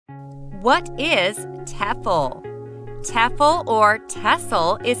What is TEFL? TEFL or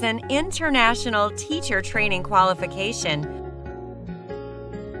TESOL is an international teacher training qualification,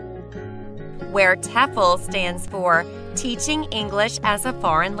 where TEFL stands for Teaching English as a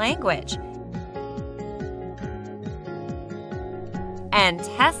Foreign Language, and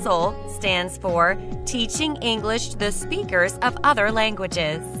TESOL stands for Teaching English to the Speakers of Other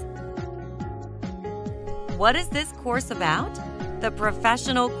Languages. What is this course about? The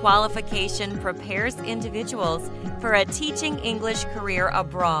professional qualification prepares individuals for a teaching English career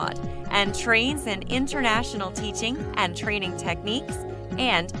abroad and trains in international teaching and training techniques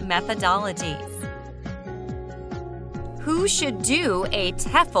and methodologies. Who should do a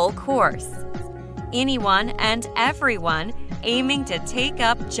TEFL course? Anyone and everyone aiming to take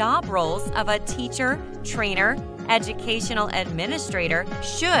up job roles of a teacher, trainer, educational administrator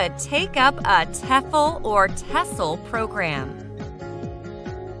should take up a TEFL or TESOL program.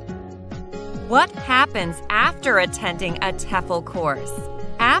 What happens after attending a TEFL course?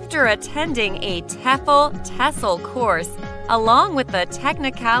 After attending a TEFL TESOL course, along with the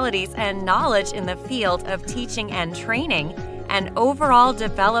technicalities and knowledge in the field of teaching and training, an overall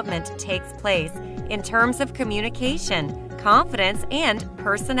development takes place in terms of communication, confidence, and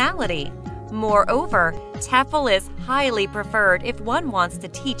personality. Moreover, TEFL is highly preferred if one wants to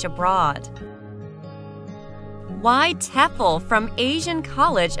teach abroad. Why TEFL from Asian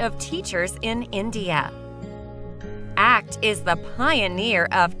College of Teachers in India? ACT is the pioneer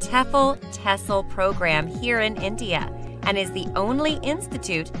of TEFL TESOL program here in India and is the only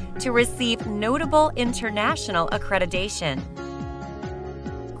institute to receive notable international accreditation.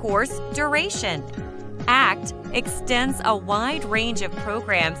 Course duration. ACT extends a wide range of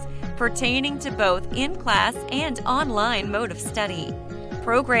programs pertaining to both in-class and online mode of study.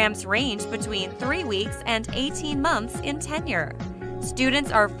 Programs range between 3 weeks and 18 months in tenure.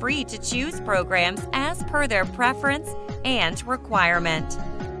 Students are free to choose programs as per their preference and requirement.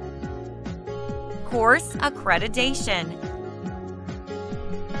 Course accreditation.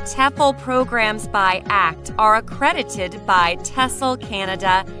 TEFL programs by ACT are accredited by TESOL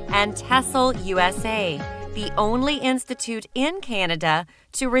Canada and TESOL USA, the only institute in Canada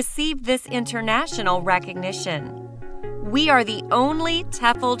to receive this international recognition. We are the only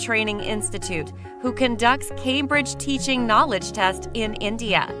TEFL training institute who conducts Cambridge Teaching Knowledge Test in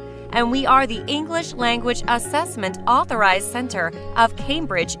India, and we are the English Language Assessment Authorized Center of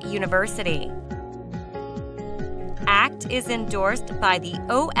Cambridge University. ACT is endorsed by the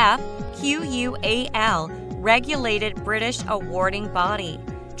OFQUAL, regulated British awarding body,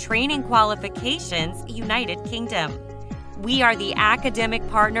 Training Qualifications, United Kingdom. We are the academic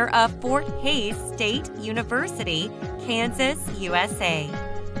partner of Fort Hays State University, Kansas, USA.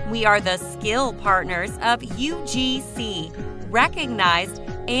 We are the skill partners of UGC, recognized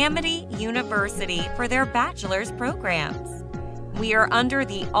Amity University for their bachelor's programs. We are under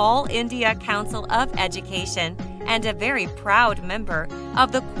the All India Council of Education and a very proud member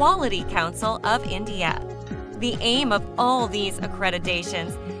of the Quality Council of India. The aim of all these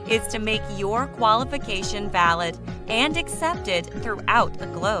accreditations is to make your qualification valid and accepted throughout the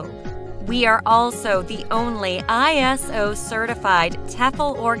globe. We are also the only ISO-certified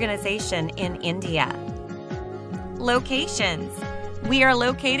TEFL organization in India. Locations. We are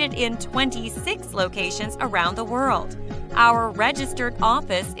located in 26 locations around the world. Our registered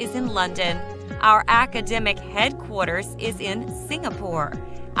office is in London. Our academic headquarters is in Singapore.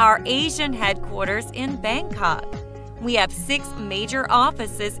 Our Asian headquarters in Bangkok. We have 6 major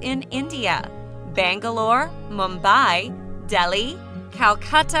offices in India: Bangalore, Mumbai, Delhi,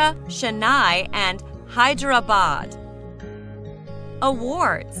 Calcutta, Chennai, and Hyderabad.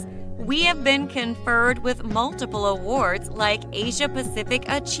 Awards. We have been conferred with multiple awards like Asia Pacific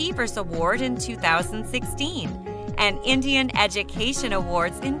Achievers Award in 2016 and Indian Education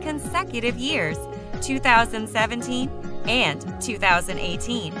Awards in consecutive years, 2017 and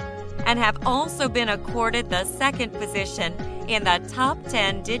 2018, and have also been accorded the 2nd position in the top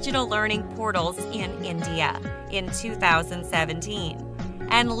 10 digital learning portals in India in 2017,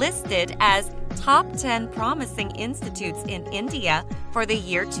 and listed as top 10 promising institutes in India for the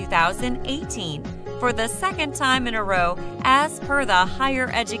year 2018 for the 2nd time in a row as per the Higher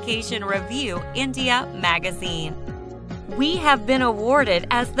Education Review India magazine. We have been awarded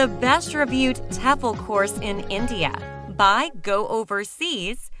as the best reviewed TEFL course in India by Go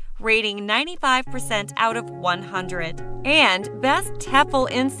Overseas, rating 95% out of 100, and Best TEFL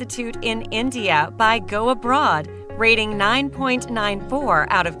Institute in India by Go Abroad, rating 9.94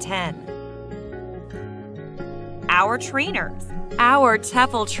 out of 10. Our trainers. Our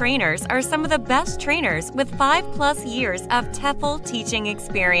TEFL trainers are some of the best trainers with 5+ years of TEFL teaching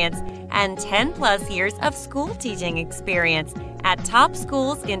experience and 10+ years of school teaching experience at top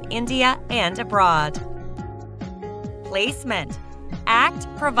schools in India and abroad. Placement. ACT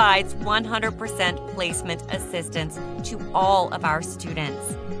provides 100% placement assistance to all of our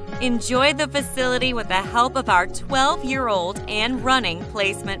students. Enjoy the facility with the help of our 12-year-old and running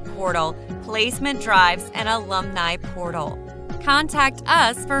placement portal, placement drives, and alumni portal. Contact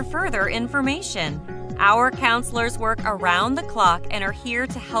us for further information. Our counselors work around the clock and are here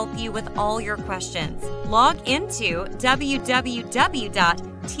to help you with all your questions. Log into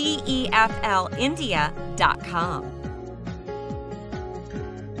www.TEFLindia.com.